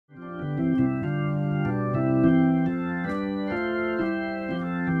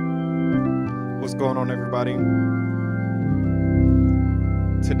What's going on, everybody?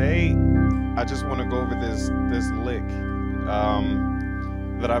 Today, I just want to go over this lick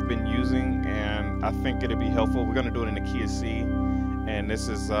that I've been using, and I think it'll be helpful. We're going to do it in the key of C, and this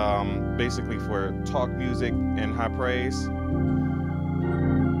is basically for talk music and high praise. And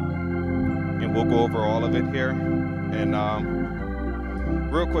we'll go over all of it here. And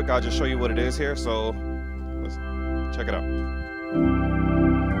real quick, I'll just show you what it is here. So let's check it out.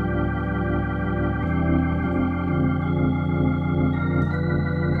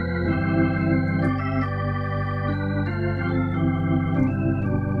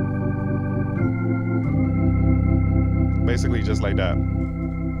 Basically just like that.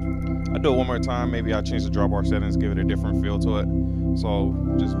 I'll do it one more time. Maybe I'll change the drawbar settings, give it a different feel to it. So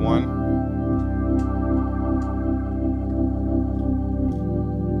just one.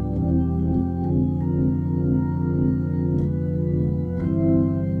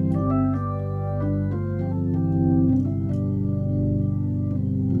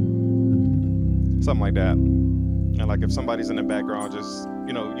 Something like that. And like if somebody's in the background, just,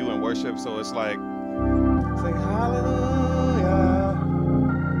 you know, you in worship, so it's like hallelujah.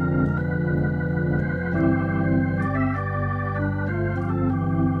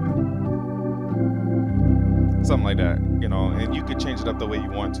 Something like that, you know, and you could change it up the way you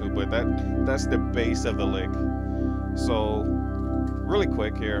want to, but that's the base of the lick. So really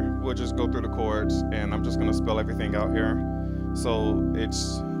quick here, we'll just go through the chords, and I'm just gonna spell everything out here. So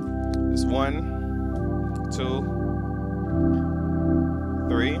it's 1, 2,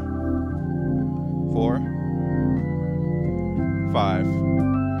 3, 4, 5.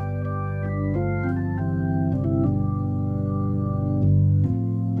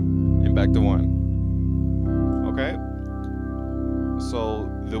 And back to 1. Okay. So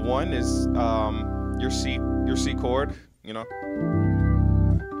the 1 is your C chord, you know.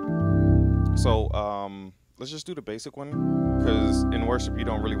 So let's just do the basic one, because in worship you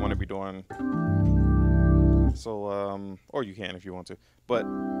don't really want to be doing. So or you can if you want to, but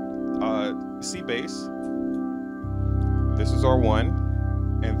C bass. This is our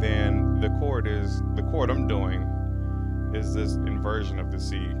 1, and then the chord I'm doing is this inversion of the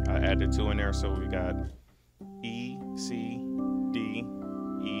C. I added 2 in there, so we got E, C, D,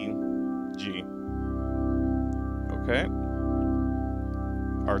 E, G. Okay.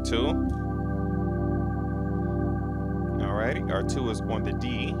 R2. Alrighty, R2 is on the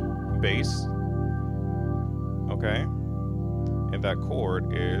D bass. Okay. And that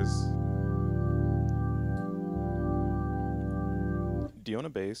chord is D on the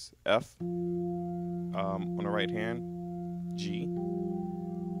bass, F on the right hand, G,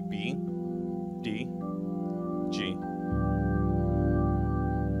 B, D, G.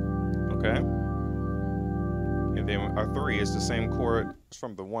 Okay. And then our 3 is the same chord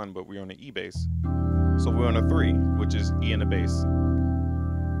from the 1, but we're on the E bass. So we're on a 3, which is E in the bass.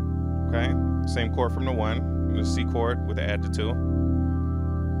 Okay. Same chord from the 1, the C chord with the add the 2.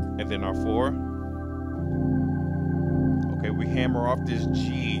 And then our 4. Okay, we hammer off this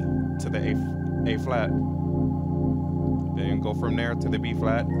G to the A flat. Then go from there to the B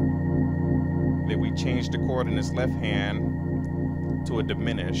flat. Then we change the chord in this left hand to a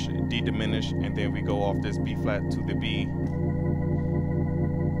diminish, D diminish, and then we go off this B flat to the B.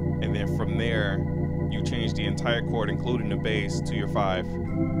 And then from there, you change the entire chord, including the bass, to your 5.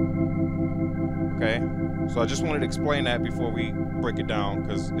 Okay? So I just wanted to explain that before we break it down,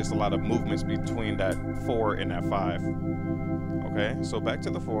 because it's a lot of movements between that 4 and that 5. Okay, so back to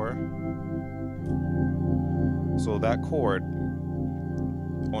the 4. So that chord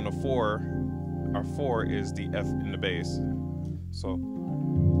on the 4, our 4 is the F in the bass. So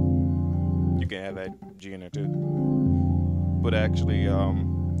you can add that G in there too. But actually,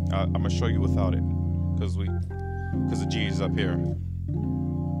 I'm gonna show you without it, because the G is up here.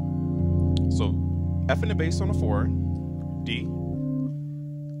 So F in the bass on the 4, D,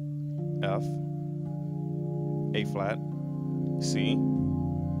 F, A flat, C,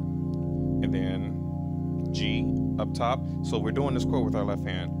 and then G up top. So we're doing this chord with our left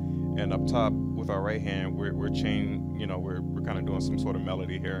hand, and up top with our right hand, we're kind of doing some sort of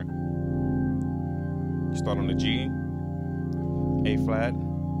melody here. You start on the G, A flat,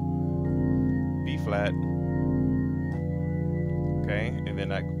 B flat, okay, and then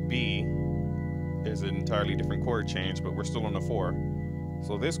that B is an entirely different chord change, but we're still on the 4.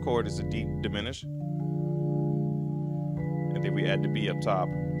 So this chord is a D diminished, and then we add the B up top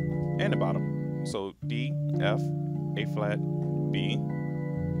and the bottom. So D, F, A flat, B,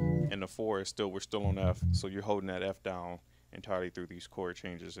 and the 4 is we're still on F. So you're holding that F down entirely through these chord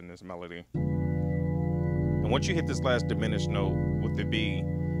changes in this melody. And once you hit this last diminished note with the B,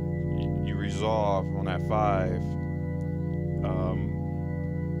 you resolve on that 5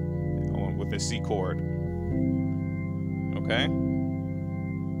 with the C chord. Okay?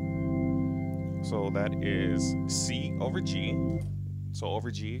 So that is C over G. So over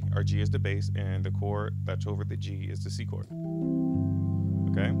G, our G is the bass, and the chord that's over the G is the C chord.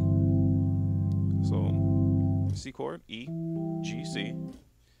 Okay? So C chord, E, G, C.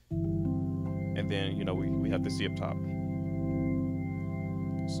 And then, you know, we have the C up top.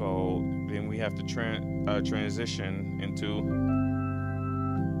 So then we have to transition into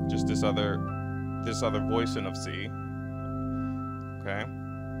just this other voicing of C. Okay?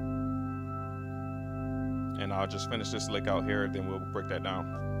 And I'll just finish this lick out here, then we'll break that down.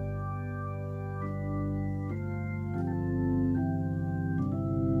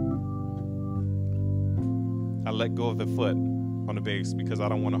 I let go of the foot on the bass because I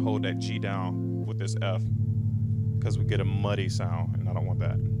don't want to hold that G down with this F, because we get a muddy sound and I don't want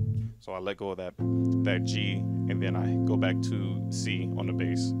that. So I let go of that G, and then I go back to C on the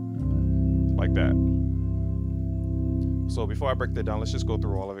bass, like that. So before I break that down, let's just go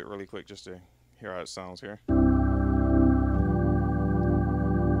through all of it really quick just to hear how it sounds here.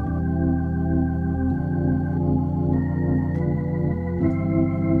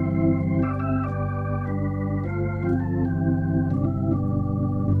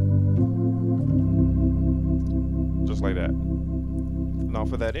 Just like that. Now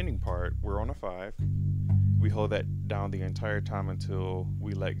for that ending part, we're on a 5. We hold that down the entire time until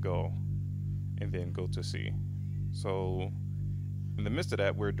we let go, and then go to C. So in the midst of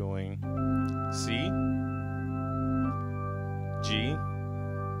that, we're doing C, G,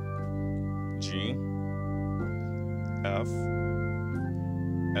 G, F,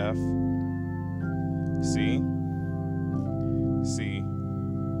 F, C, C,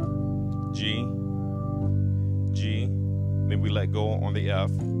 G, G, then we let go on the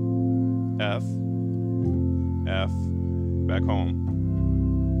F, F, F, back home.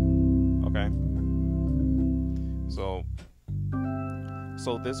 Okay?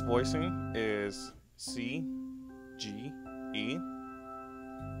 So this voicing is C, G, E.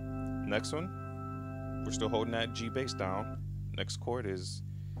 Next one, we're still holding that G bass down. Next chord is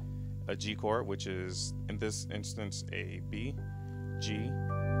a G chord, which is in this instance a B, G,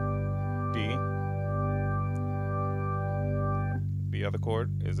 D. The other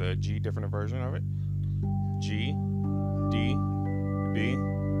chord is a G, different version of it. G, D, B.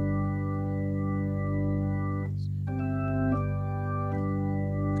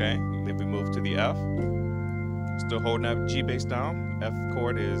 Okay, then we move to the F. Still holding that G bass down. F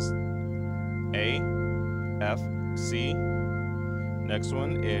chord is A, F, C. Next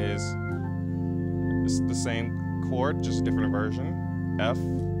one is the same chord, just a different version. F,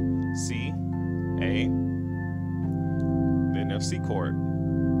 C, A. Then there's C chord.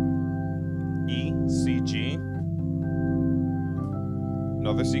 E, C, G.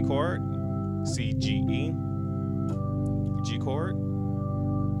 Another C chord. C, G, E. G chord.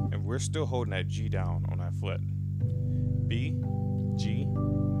 And we're still holding that G down on that foot. B, G,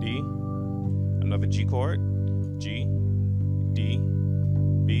 D. Another G chord. G, D,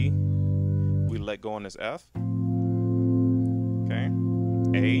 B. We let go on this F. Okay.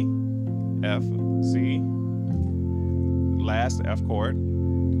 A, F, C. Last F chord.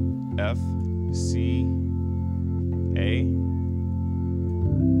 F, C, A.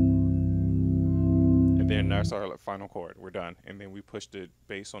 And then that's our final chord. We're done. And then we push the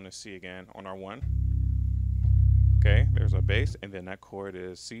bass on the C again on our 1. Okay, there's our bass. And then that chord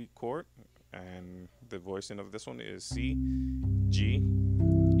is C chord. And the voicing of this one is C, G,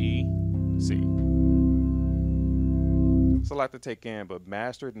 E, C. It's a lot to take in, but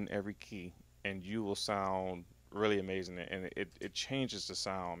master it in every key, and you will sound really amazing. And it changes the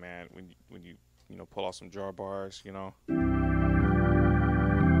sound, man, when you pull out some jar bars, you know.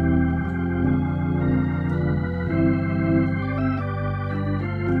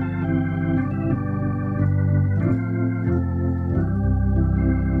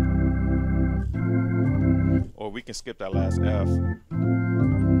 Or we can skip that last F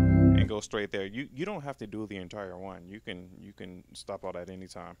and go straight there. You don't have to do the entire one. You can stop out at any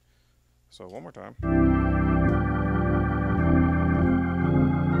time. So one more time.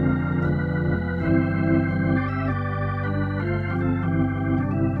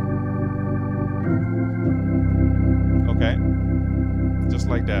 Okay, just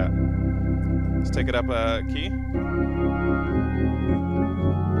like that. Let's take it up a key.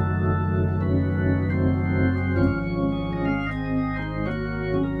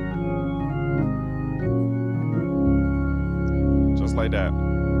 Just like that.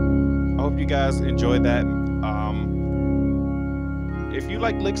 I hope you guys enjoyed that. If you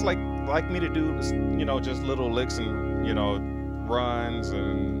like licks like like me to do, you know, just little licks and, you know, runs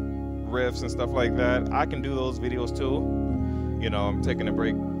and riffs and stuff like that, I can do those videos too. You know, I'm taking a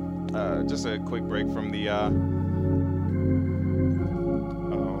break, just a quick break from the,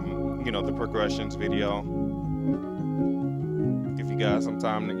 you know, the progressions video. Give you guys some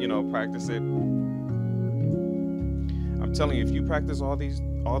time to, you know, practice it. I'm telling you, if you practice all these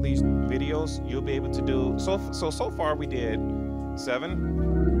videos, you'll be able to do. So far we did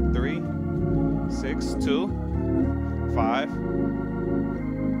 7, 3, 6, 2, 5.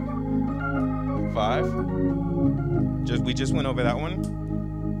 We just went over that one,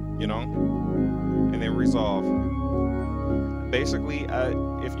 you know, and then resolve. Basically,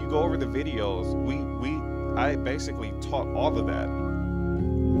 if you go over the videos, I basically taught all of that.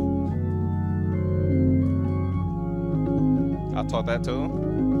 I taught that too.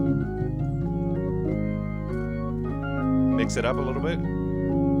 Mix it up a little bit.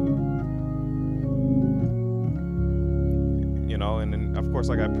 You know, and then of course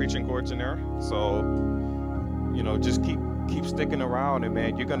I got preaching chords in there. So, you know, just keep sticking around, and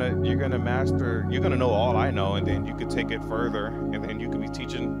man, you're gonna master, you're gonna know all I know, and then you could take it further, and then you could be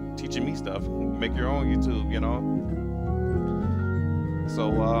teaching me stuff. Make your own YouTube, you know.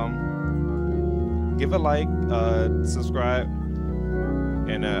 So give a like, subscribe,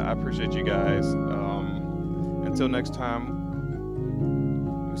 and I appreciate you guys. Until next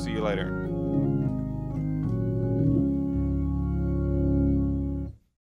time, we'll see you later.